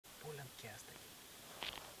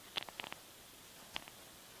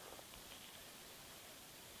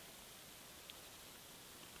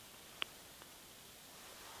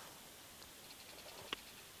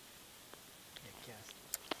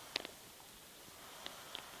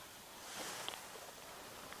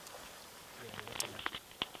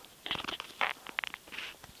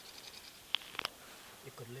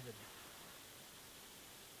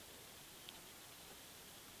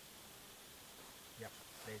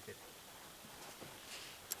release it.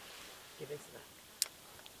 Give it that.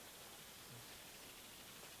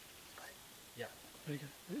 Yeah. Very good.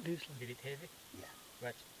 Release like. Did it heavy? Yeah.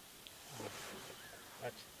 Watch.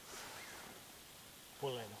 Watch.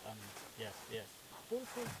 Pull it. Yes, yes. Pull.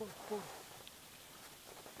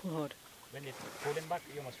 Pull hard. When it's pulling back,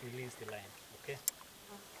 you must release the line. Okay?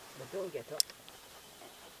 But don't get up.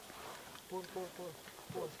 Pull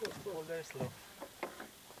very slow.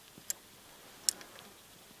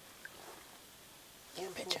 Get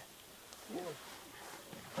a picture. Pull.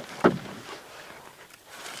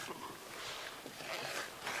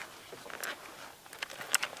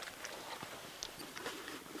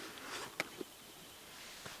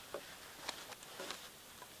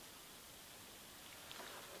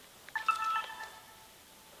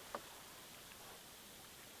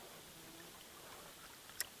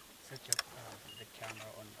 Set up the camera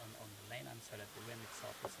on the lane and so that when it's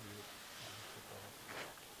focusing you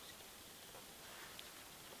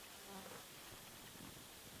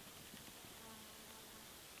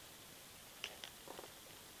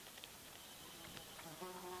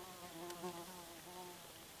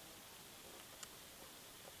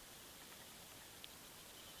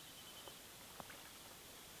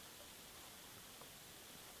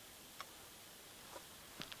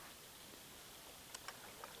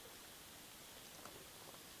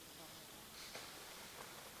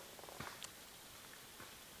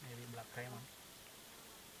maybe black diamond.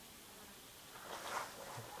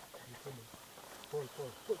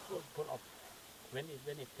 Pull up. When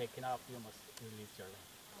it's taken up, you must release your line.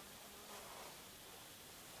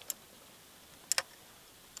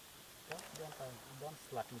 Don't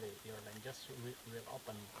slacken your line. Just reel up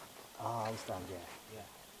and Oh, I understand, yeah. yeah.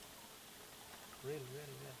 Reel.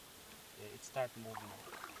 Yeah, it start moving.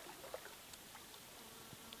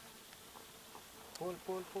 Pull.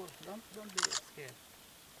 Don't be scared.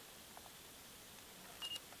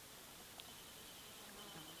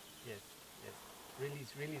 Yes.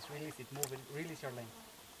 Release it moving. Release your line.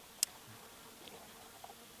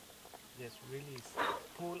 Yes, release.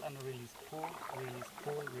 Pull and release. Pull,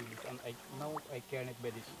 release. And now I turn it by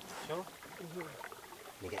this. Sure?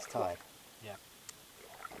 And it gets tired. Yeah.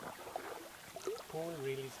 Pull,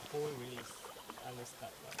 release. I will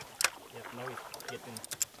start. Yep, now it's getting.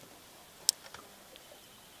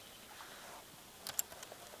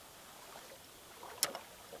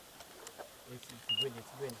 It's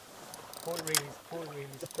good. Pull, release.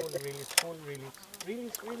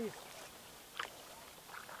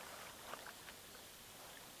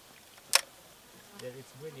 Yeah,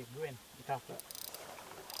 it's going. It have to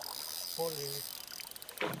pull, release.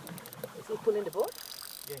 Is he pulling the boat?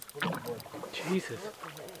 Yes, pull the board. Jesus.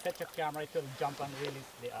 Set your camera, it will jump and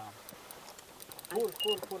release the arm. Pull.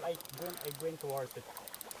 I going towards it.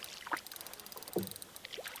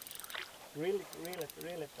 Reel it,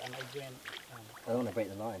 and I going. I don't want to break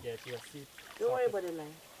the line. Yes, you'll see. Don't worry about the line.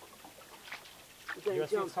 You're You'll going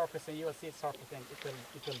see to it jump. surfacing. You will see it surfacing.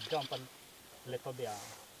 It will jump and let go the arm.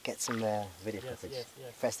 Get some video Yes, footage.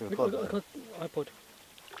 yes. Press the I record got button. iPod.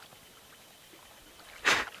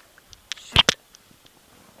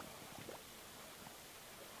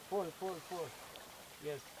 Pull.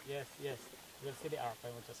 Yes. You'll see the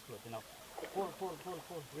Arapaima just floating up. Pull.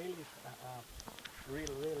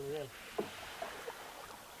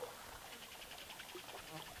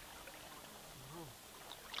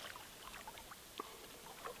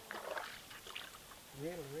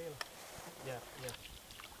 Reel. Reel. Yeah.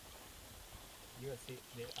 You will see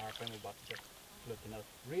the Arapaima about to get floating out.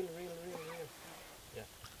 Reel. Yeah.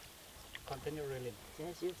 Continue reeling.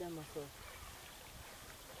 Just use them muscle.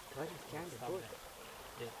 God, he's carrying the Stop boat.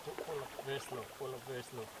 there. Yeah, pull up very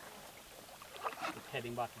slow. It's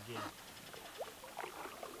heading back again.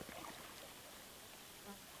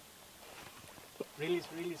 Release.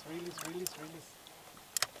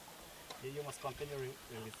 Yeah, you must continue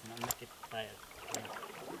releasing and make it tired. Yeah.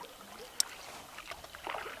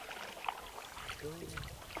 Go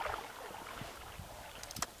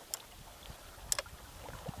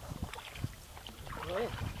ahead.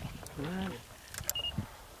 Man.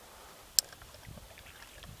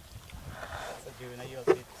 So Guyana, you'll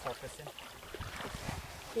see it surfacing.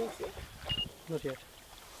 Can you see it? Not yet.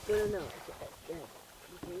 No. Yeah.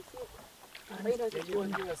 Can you see it? Oh, you don't Yeah, see you it.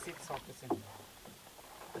 will see it surfacing.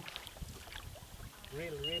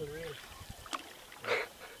 Reel. Yeah.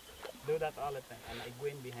 Do that all the time, and I go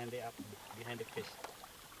in behind the fish.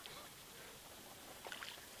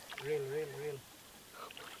 Reel.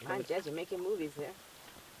 I'm judging, making movies here.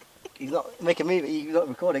 He's not making me, he's not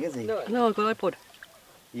recording, is he? No. No, I got iPod.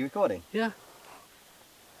 You recording? Yeah.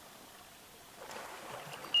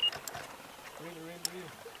 Reel.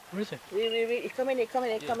 Where is it? Wait. It's coming in.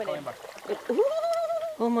 Yeah, coming back. Ooh,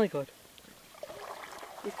 Oh my god.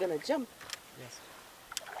 he's gonna jump. Yes.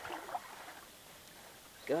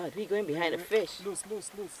 God, we going behind the fish. Loose.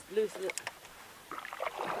 Loose.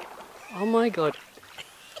 Oh my god.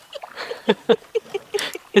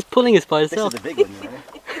 It's pulling us by This is itself. the big one,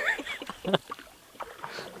 you know.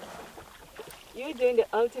 You're doing the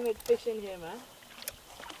ultimate fishing here, man.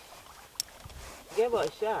 Get about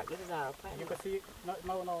a shark. This is our You plan. could see, no,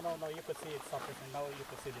 you could see it surfacing. Now you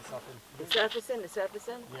could see it surfacing. The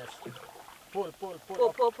surfacing. Yes. Pull.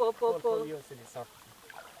 Pull. You'll see it surfacing.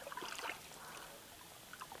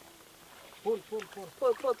 Pull.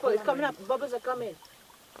 Pull. It's coming up. Bubbles are coming.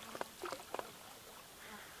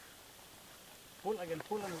 Pull again,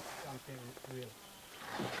 pull until real.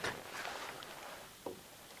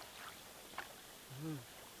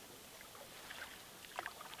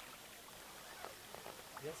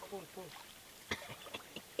 Yes, pull.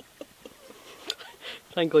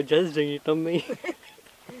 Thank god Jez is doing it, not me.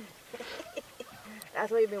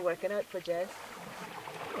 That's why you've been working out for Jez.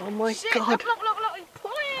 Oh my Shit, god. look, he's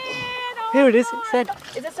pulling. Oh, Here it is, God. it said.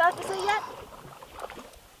 Is it surfacing yet?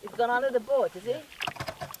 It's gone under the boat, is it?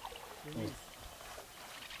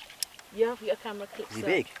 You have your camera clips Is he up.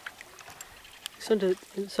 big? It's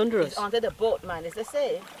under us. It's under the boat, man. Is this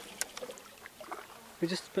it?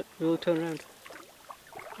 We'll turn around.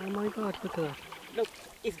 Oh my god, look at that. Look,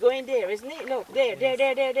 it's going there, isn't it? Look, there.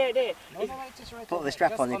 No, it's just right Put over the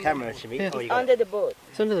strap just on your under camera, the- should we? Yeah. Oh, you got Under it. the boat.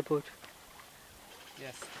 It's under the boat.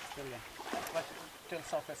 Yes, still there. But till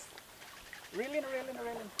surface. Reeling.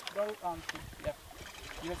 Go on. Yep.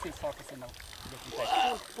 You'll see surfacing now. Getting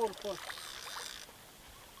tight. Pull.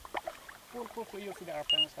 You'll see the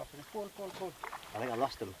Arapaima surfacing. Pull. I think I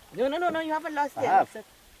lost him. No, you haven't lost I it. have.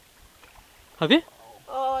 Have you?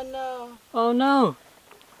 Oh no. Oh no.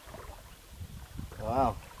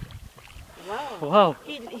 Wow. Wow. Wow.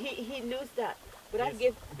 He lose that. But I Yes,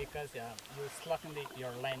 give because you slacken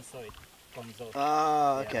your line so it comes out.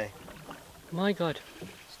 Oh, okay. My god.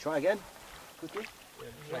 Let's try again. Quickly.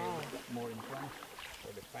 Try Wow. more in front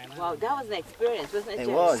for the final. wow, that was an experience, wasn't it? It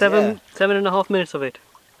Jess? was. 7.5 minutes of it.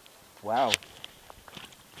 Wow.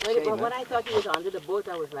 But Shame, when I thought he was under the boat,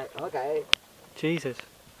 I was like, okay. Jesus.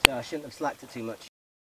 So I shouldn't have slacked it too much.